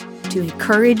to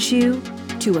encourage you,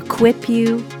 to equip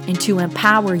you, and to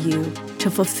empower you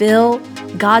to fulfill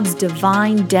God's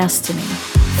divine destiny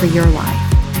for your life.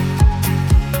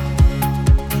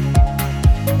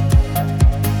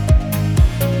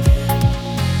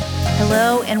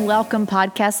 Hello and welcome,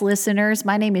 podcast listeners.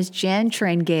 My name is Jen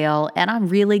Trengale, and I'm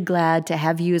really glad to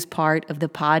have you as part of the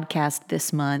podcast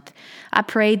this month. I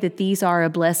pray that these are a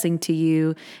blessing to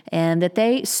you and that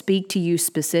they speak to you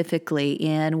specifically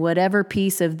in whatever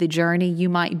piece of the journey you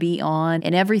might be on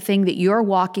and everything that you're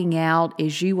walking out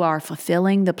as you are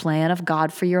fulfilling the plan of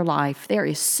God for your life. There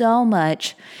is so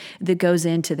much that goes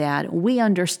into that. We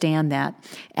understand that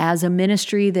as a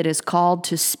ministry that is called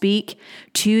to speak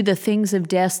to the things of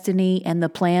destiny and the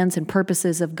plans and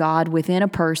purposes of God within a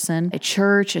person, a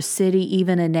church, a city,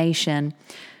 even a nation.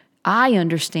 I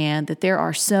understand that there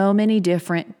are so many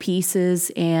different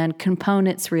pieces and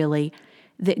components really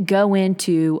that go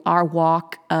into our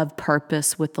walk of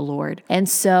purpose with the Lord. And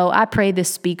so I pray this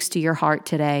speaks to your heart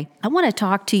today. I want to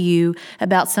talk to you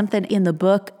about something in the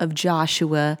book of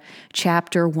Joshua,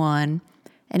 chapter 1.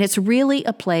 And it's really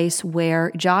a place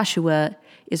where Joshua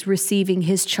is receiving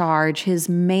his charge, his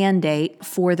mandate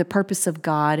for the purpose of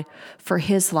God for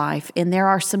his life. And there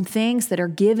are some things that are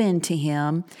given to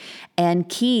him and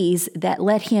keys that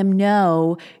let him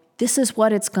know this is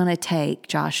what it's going to take,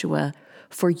 Joshua,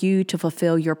 for you to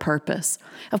fulfill your purpose.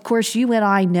 Of course, you and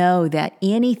I know that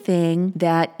anything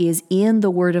that is in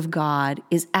the Word of God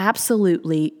is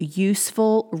absolutely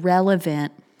useful,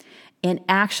 relevant, and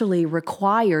actually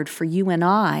required for you and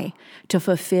I to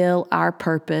fulfill our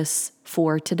purpose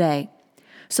for today.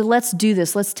 So let's do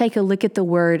this. Let's take a look at the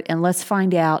Word and let's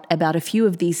find out about a few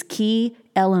of these key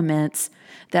elements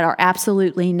that are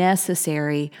absolutely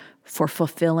necessary for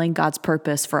fulfilling God's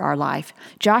purpose for our life.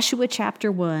 Joshua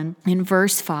chapter 1 in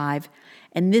verse 5,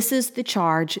 and this is the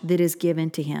charge that is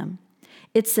given to him.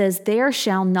 It says, "There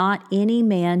shall not any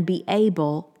man be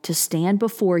able to stand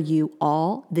before you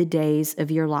all the days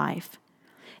of your life.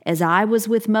 As I was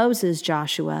with Moses,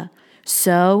 Joshua,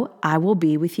 so I will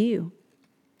be with you.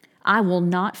 I will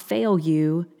not fail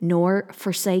you nor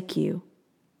forsake you."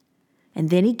 And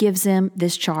then he gives him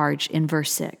this charge in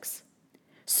verse 6.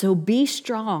 "So be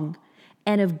strong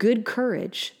and of good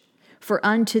courage, for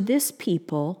unto this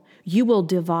people you will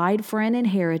divide for an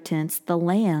inheritance the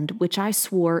land which I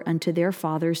swore unto their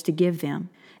fathers to give them."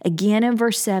 Again in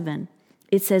verse 7,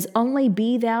 it says, "Only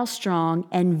be thou strong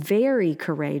and very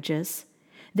courageous,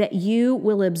 that you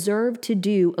will observe to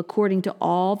do according to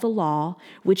all the law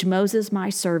which Moses my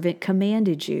servant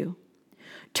commanded you.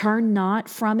 Turn not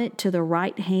from it to the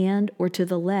right hand or to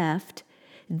the left,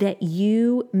 that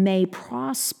you may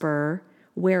prosper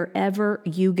wherever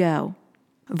you go."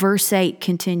 Verse 8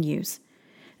 continues,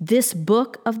 "This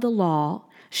book of the law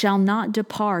shall not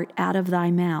depart out of thy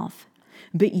mouth,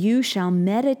 but you shall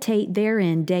meditate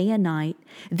therein day and night,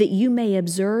 that you may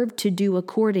observe to do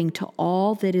according to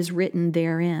all that is written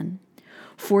therein.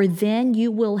 For then you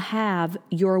will have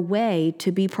your way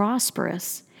to be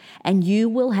prosperous, and you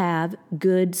will have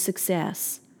good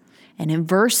success." And in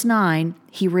verse 9,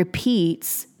 he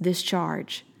repeats this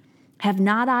charge. "Have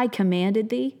not I commanded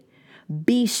thee?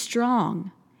 Be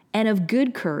strong and of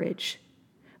good courage.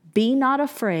 Be not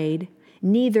afraid,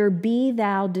 neither be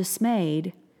thou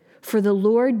dismayed, for the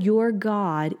Lord your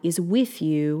God is with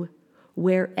you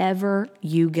wherever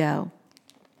you go."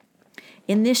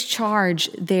 In this charge,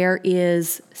 there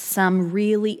is some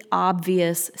really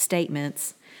obvious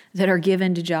statements that are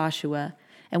given to Joshua.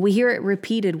 And we hear it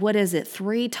repeated,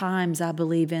 3 times, I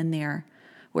believe, in there,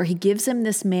 where he gives him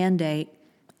this mandate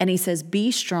and he says,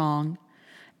 be strong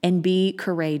and be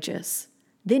courageous.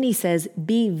 Then he says,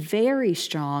 be very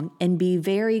strong and be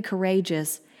very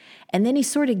courageous. And then he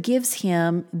sort of gives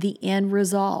him the end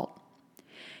result.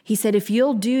 He said, if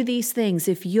you'll do these things,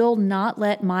 if you'll not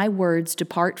let my words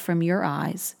depart from your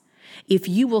eyes, if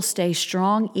you will stay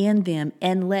strong in them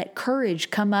and let courage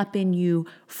come up in you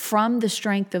from the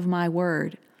strength of my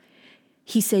word,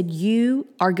 he said, you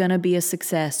are going to be a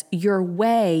success. Your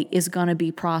way is going to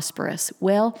be prosperous.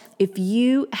 Well, if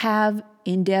you have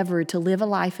endeavored to live a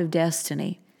life of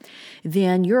destiny,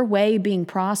 then your way being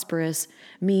prosperous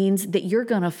means that you're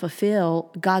going to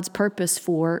fulfill God's purpose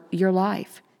for your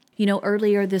life. You know,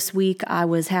 earlier this week, I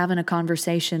was having a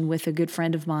conversation with a good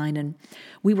friend of mine, and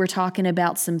we were talking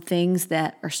about some things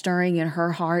that are stirring in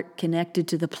her heart connected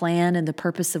to the plan and the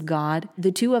purpose of God.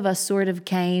 The two of us sort of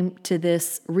came to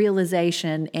this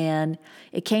realization, and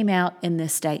it came out in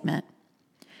this statement.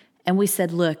 And we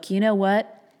said, look, you know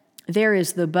what? There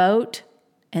is the boat,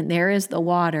 and there is the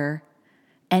water,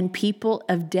 and people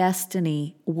of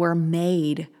destiny were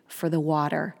made for the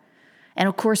water. And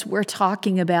of course, we're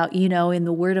talking about, in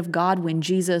the Word of God, when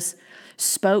Jesus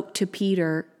spoke to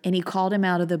Peter and he called him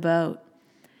out of the boat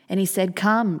and he said,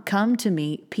 come to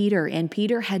me, Peter. And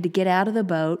Peter had to get out of the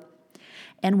boat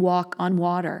and walk on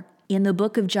water. In the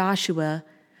book of Joshua,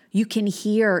 you can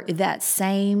hear that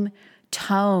same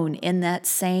tone and that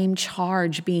same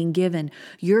charge being given.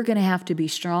 You're going to have to be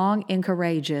strong and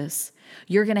courageous.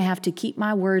 You're going to have to keep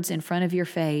my words in front of your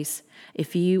face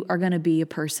if you are going to be a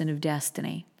person of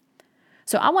destiny.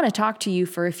 So I want to talk to you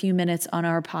for a few minutes on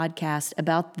our podcast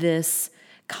about this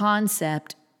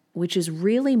concept, which is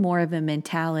really more of a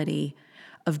mentality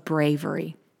of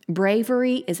bravery.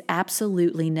 Bravery is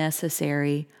absolutely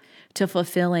necessary to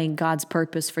fulfilling God's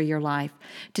purpose for your life.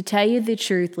 To tell you the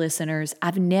truth, listeners,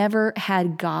 I've never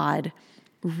had God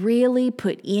really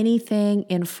put anything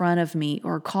in front of me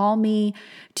or call me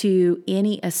to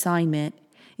any assignment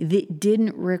that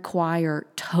didn't require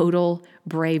total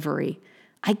bravery.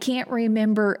 I can't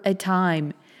remember a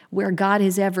time where God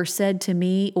has ever said to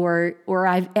me or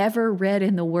I've ever read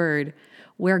in the Word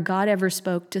where God ever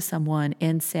spoke to someone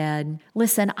and said,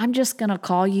 listen, I'm just going to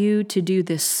call you to do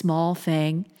this small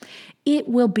thing. It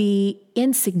will be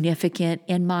insignificant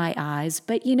in my eyes,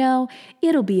 but it'll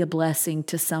be a blessing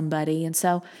to somebody. And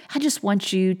so I just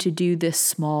want you to do this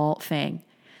small thing.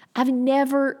 I've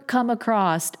never come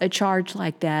across a charge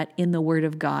like that in the Word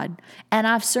of God. And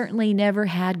I've certainly never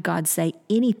had God say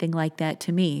anything like that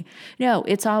to me. No,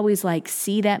 it's always like,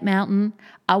 see that mountain?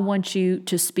 I want you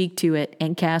to speak to it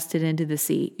and cast it into the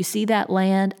sea. You see that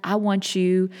land? I want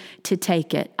you to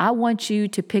take it. I want you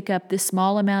to pick up this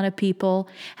small amount of people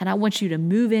and I want you to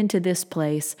move into this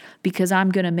place because I'm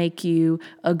going to make you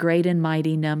a great and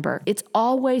mighty number. It's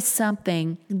always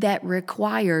something that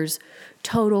requires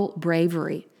total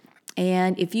bravery.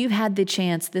 And if you've had the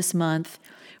chance this month,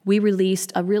 we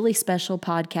released a really special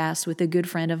podcast with a good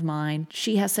friend of mine.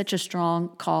 She has such a strong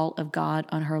call of God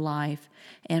on her life,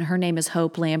 and her name is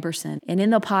Hope Lamberson. And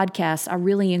in the podcast, I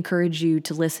really encourage you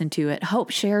to listen to it. Hope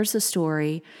shares the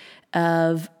story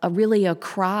of a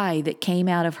cry that came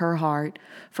out of her heart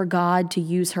for God to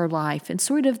use her life, and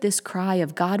sort of this cry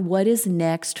of, God, what is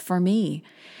next for me?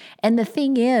 And the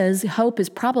thing is, Hope is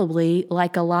probably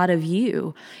like a lot of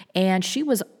you, and she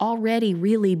was already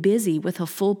really busy with a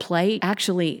full plate,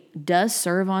 actually does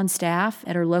serve on staff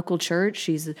at her local church.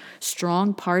 She's a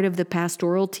strong part of the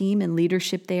pastoral team and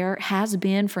leadership there, has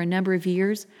been for a number of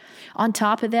years. On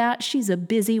top of that, she's a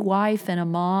busy wife and a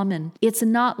mom, and it's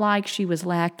not like she was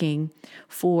lacking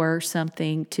for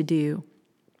something to do.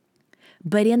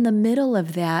 But in the middle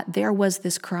of that, there was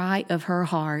this cry of her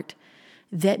heart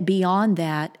that beyond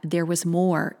that, there was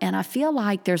more. And I feel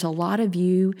like there's a lot of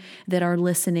you that are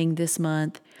listening this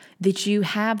month that you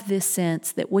have this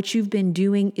sense that what you've been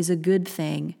doing is a good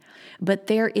thing, but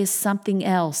there is something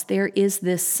else. There is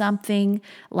this something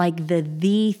like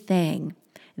the thing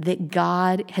that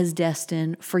God has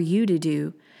destined for you to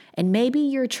do. And maybe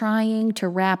you're trying to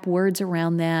wrap words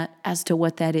around that as to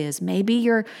what that is. Maybe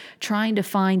you're trying to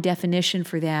find definition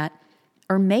for that.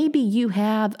 Or maybe you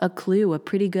have a clue, a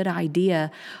pretty good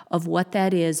idea of what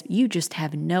that is. You just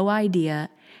have no idea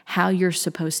how you're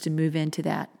supposed to move into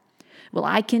that. Well,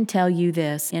 I can tell you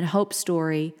this. In Hope's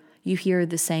story, you hear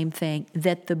the same thing,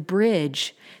 that the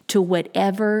bridge to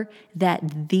whatever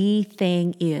that the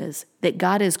thing is that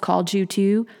God has called you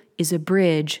to is a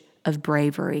bridge of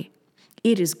bravery.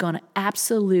 It is going to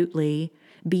absolutely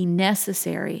be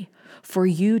necessary for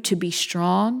you to be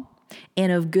strong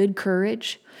and of good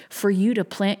courage, for you to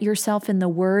plant yourself in the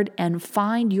Word and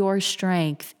find your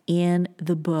strength in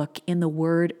the book, in the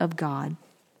Word of God,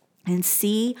 and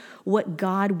see what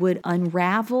God would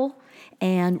unravel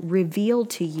and reveal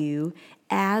to you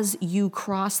as you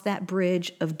cross that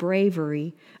bridge of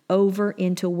bravery over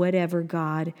into whatever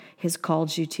God has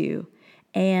called you to.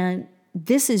 And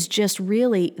this is just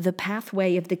really the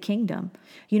pathway of the kingdom.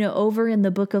 Over in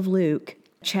the book of Luke,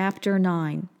 chapter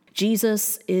 9,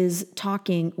 Jesus is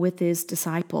talking with his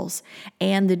disciples,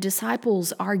 and the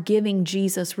disciples are giving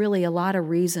Jesus really a lot of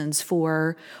reasons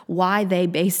for why they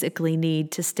basically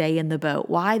need to stay in the boat,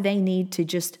 why they need to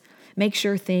just make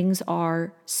sure things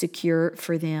are secure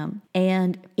for them.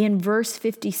 And in verse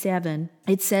 57,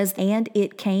 it says, "And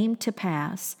it came to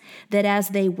pass that as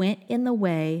they went in the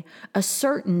way, a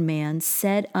certain man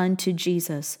said unto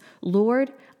Jesus,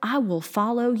 Lord, I will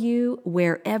follow you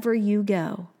wherever you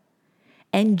go."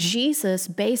 And Jesus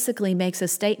basically makes a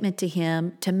statement to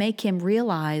him to make him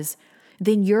realize,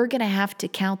 then you're going to have to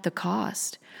count the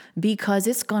cost because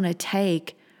it's going to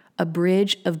take a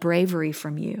bridge of bravery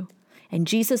from you. And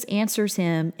Jesus answers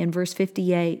him in verse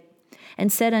 58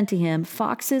 and said unto him,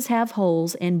 Foxes have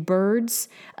holes and birds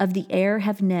of the air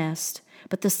have nests,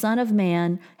 but the Son of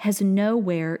Man has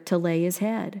nowhere to lay his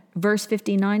head." Verse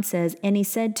 59 says, "And he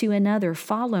said to another,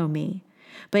 'Follow me.'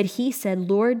 But he said,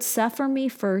 'Lord, suffer me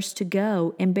first to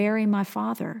go and bury my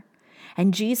father.'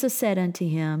 And Jesus said unto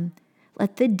him,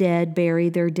 'Let the dead bury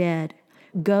their dead.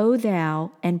 Go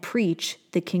thou and preach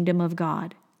the kingdom of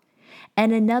God.'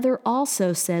 And another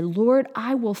also said, 'Lord,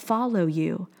 I will follow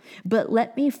you, but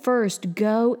let me first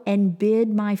go and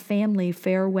bid my family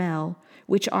farewell,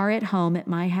 which are at home at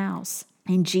my house.'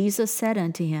 And Jesus said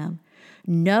unto him,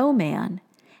 'No man,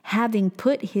 having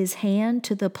put his hand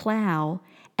to the plow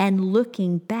and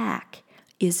looking back,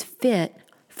 is fit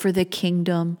for the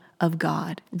kingdom of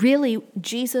God." Really,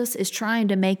 Jesus is trying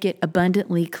to make it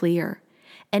abundantly clear.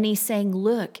 And he's saying,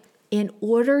 look, in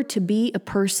order to be a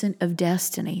person of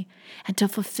destiny and to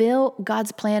fulfill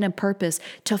God's plan and purpose,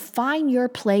 to find your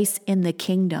place in the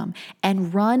kingdom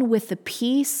and run with the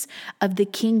peace of the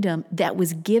kingdom that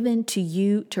was given to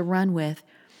you to run with,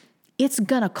 it's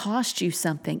going to cost you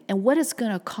something. And what it's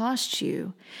going to cost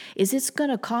you is it's going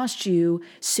to cost you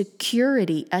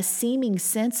security, a seeming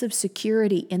sense of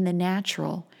security in the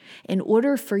natural, in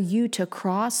order for you to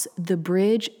cross the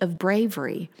bridge of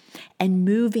bravery and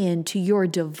move into your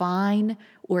divine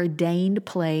ordained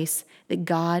place that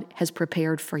God has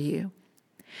prepared for you.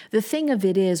 The thing of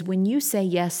it is, when you say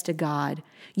yes to God,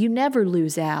 you never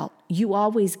lose out. You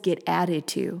always get added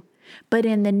to. But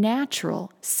in the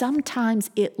natural, sometimes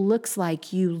it looks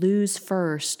like you lose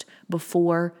first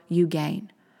before you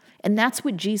gain. And that's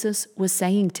what Jesus was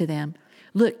saying to them.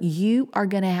 Look, you are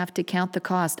going to have to count the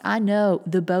cost. I know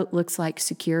the boat looks like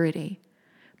security,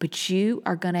 but you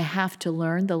are going to have to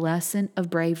learn the lesson of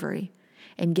bravery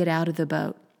and get out of the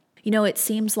boat. You know, it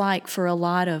seems like for a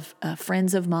lot of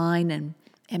friends of mine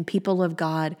and people of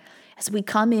God, as we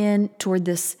come in toward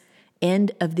this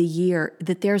end of the year,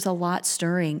 that there's a lot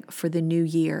stirring for the new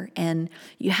year. And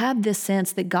you have this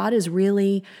sense that God is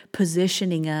really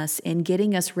positioning us and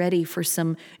getting us ready for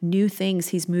some new things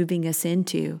He's moving us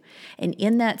into. And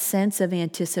in that sense of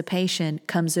anticipation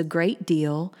comes a great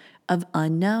deal of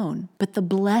unknown. But the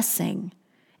blessing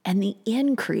and the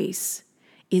increase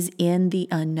is in the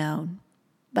unknown.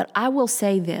 But I will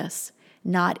say this,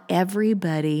 not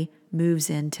everybody moves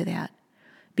into that,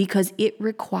 because it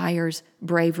requires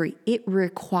bravery. It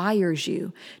requires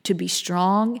you to be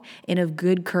strong and of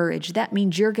good courage. That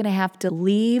means you're going to have to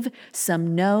leave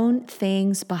some known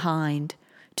things behind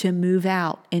to move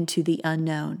out into the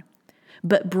unknown.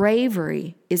 But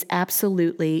bravery is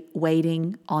absolutely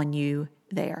waiting on you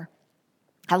there.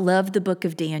 I love the book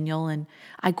of Daniel, and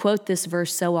I quote this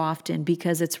verse so often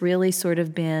because it's really sort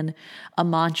of been a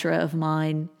mantra of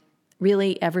mine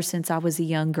really ever since I was a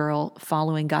young girl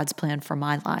following God's plan for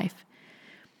my life.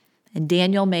 And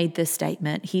Daniel made this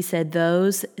statement. He said,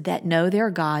 "Those that know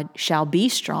their God shall be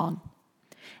strong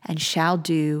and shall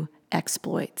do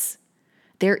exploits."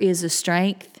 There is a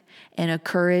strength and a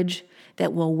courage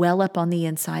that will well up on the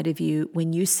inside of you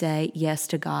when you say yes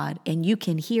to God. And you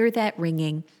can hear that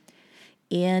ringing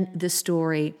in the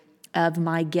story of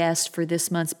my guest for this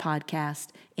month's podcast,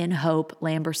 in Hope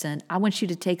Lamberson. I want you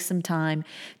to take some time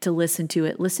to listen to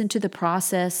it. Listen to the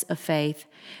process of faith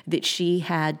that she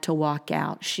had to walk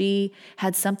out. She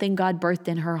had something God birthed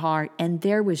in her heart, and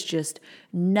there was just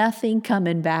nothing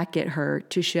coming back at her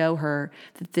to show her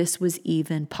that this was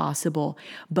even possible.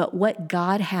 But what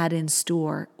God had in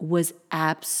store was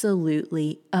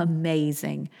absolutely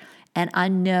amazing. And I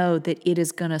know that it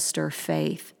is going to stir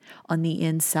faith on the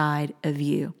inside of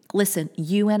you. Listen,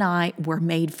 you and I were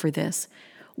made for this.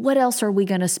 What else are we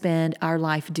going to spend our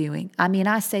life doing? I mean,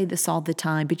 I say this all the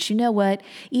time, but you know what?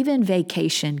 Even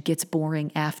vacation gets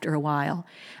boring after a while.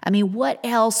 I mean, what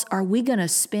else are we going to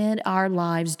spend our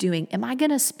lives doing? Am I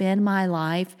going to spend my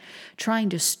life trying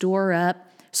to store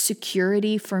up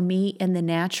security for me in the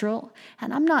natural?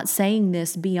 And I'm not saying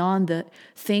this beyond the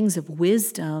things of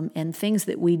wisdom and things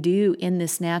that we do in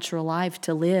this natural life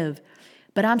to live,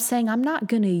 but I'm saying I'm not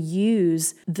going to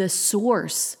use the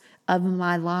source of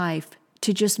my life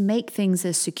to just make things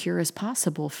as secure as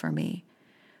possible for me.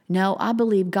 No, I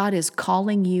believe God is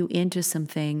calling you into some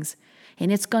things,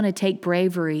 and it's going to take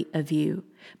bravery of you.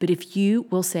 But if you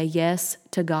will say yes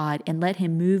to God and let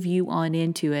Him move you on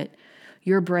into it,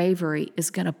 your bravery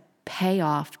is going to pay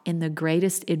off in the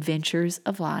greatest adventures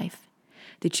of life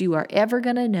that you are ever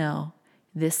going to know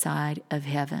this side of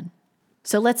heaven.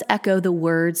 So let's echo the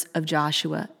words of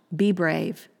Joshua. Be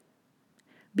brave,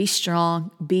 be strong,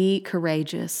 be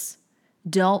courageous.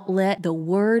 Don't let the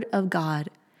word of God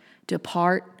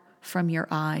depart from your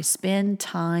eyes. Spend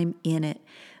time in it.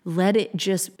 Let it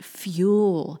just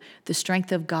fuel the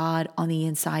strength of God on the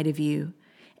inside of you.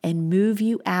 and move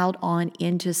you out on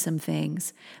into some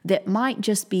things that might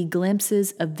just be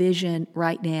glimpses of vision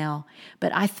right now.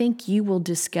 But I think you will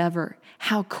discover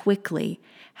how quickly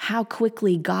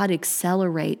God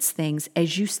accelerates things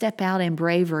as you step out in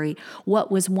bravery.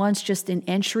 What was once just an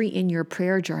entry in your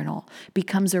prayer journal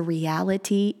becomes a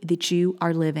reality that you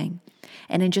are living.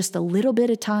 And in just a little bit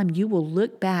of time, you will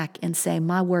look back and say,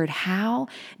 my word, how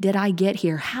did I get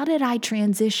here? How did I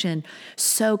transition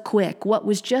so quick? What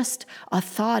was just a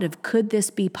thought of, could this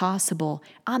be possible?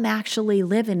 I'm actually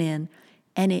living in,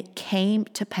 and it came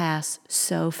to pass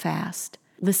so fast.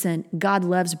 Listen, God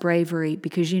loves bravery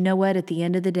because you know what? At the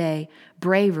end of the day,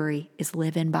 bravery is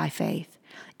living by faith.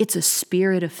 It's a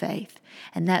spirit of faith,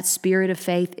 and that spirit of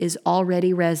faith is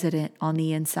already resident on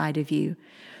the inside of you.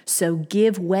 So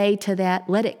give way to that.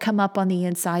 Let it come up on the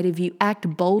inside of you.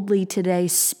 Act boldly today.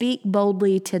 Speak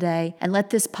boldly today. And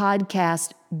let this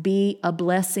podcast be a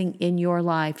blessing in your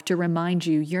life to remind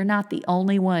you you're not the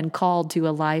only one called to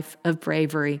a life of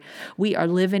bravery. We are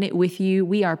living it with you.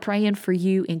 We are praying for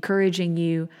you, encouraging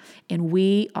you, and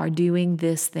we are doing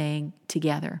this thing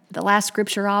together. The last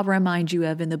scripture I'll remind you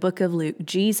of in the book of Luke,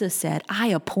 Jesus said, I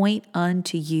appoint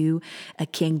unto you a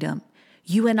kingdom.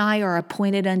 You and I are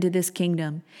appointed unto this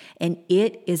kingdom, and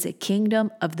it is a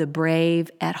kingdom of the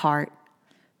brave at heart.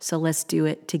 So let's do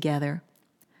it together.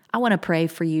 I want to pray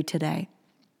for you today.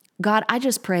 God, I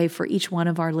just pray for each one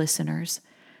of our listeners.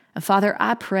 And Father,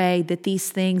 I pray that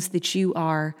these things that you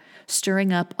are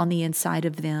stirring up on the inside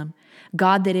of them,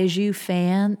 God, that as you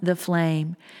fan the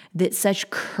flame, that such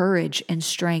courage and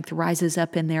strength rises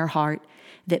up in their heart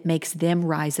that makes them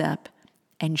rise up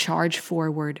and charge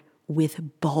forward with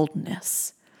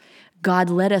boldness. God,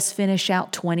 let us finish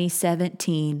out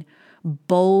 2017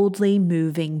 boldly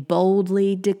moving,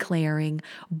 boldly declaring,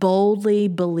 boldly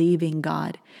believing,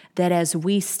 God, that as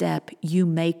we step, you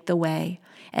make the way.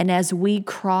 And as we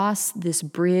cross this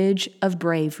bridge of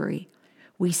bravery,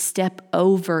 we step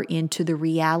over into the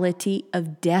reality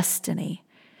of destiny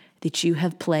that you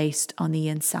have placed on the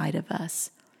inside of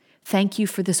us. Thank you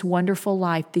for this wonderful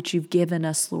life that you've given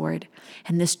us, Lord,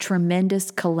 and this tremendous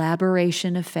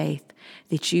collaboration of faith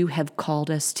that you have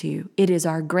called us to. It is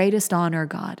our greatest honor,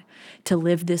 God, to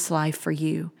live this life for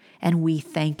you, and we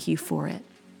thank you for it.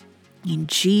 In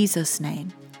Jesus'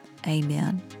 name,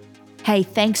 amen. Hey,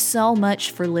 thanks so much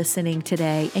for listening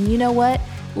today. And you know what?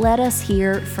 Let us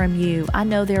hear from you. I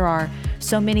know there are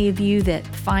so many of you that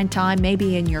find time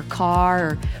maybe in your car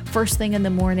or first thing in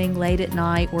the morning, late at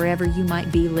night, wherever you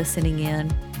might be listening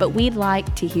in. But we'd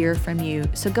like to hear from you.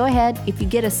 So go ahead, if you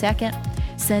get a second,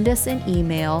 send us an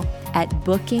email at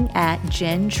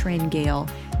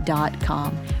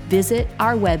booking@jentringale.com. Visit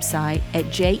our website at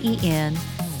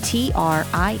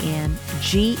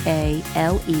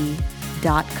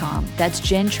jentringale.com. That's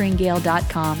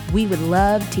jentringale.com. We would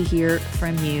love to hear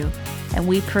from you. And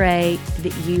we pray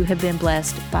that you have been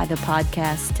blessed by the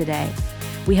podcast today.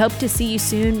 We hope to see you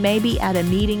soon, maybe at a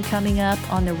meeting coming up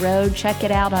on the road. Check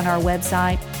it out on our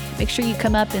website. Make sure you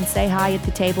come up and say hi at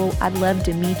the table. I'd love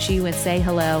to meet you and say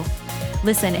hello.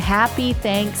 Listen, happy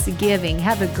Thanksgiving.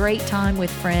 Have a great time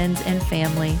with friends and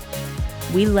family.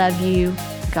 We love you.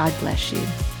 God bless you.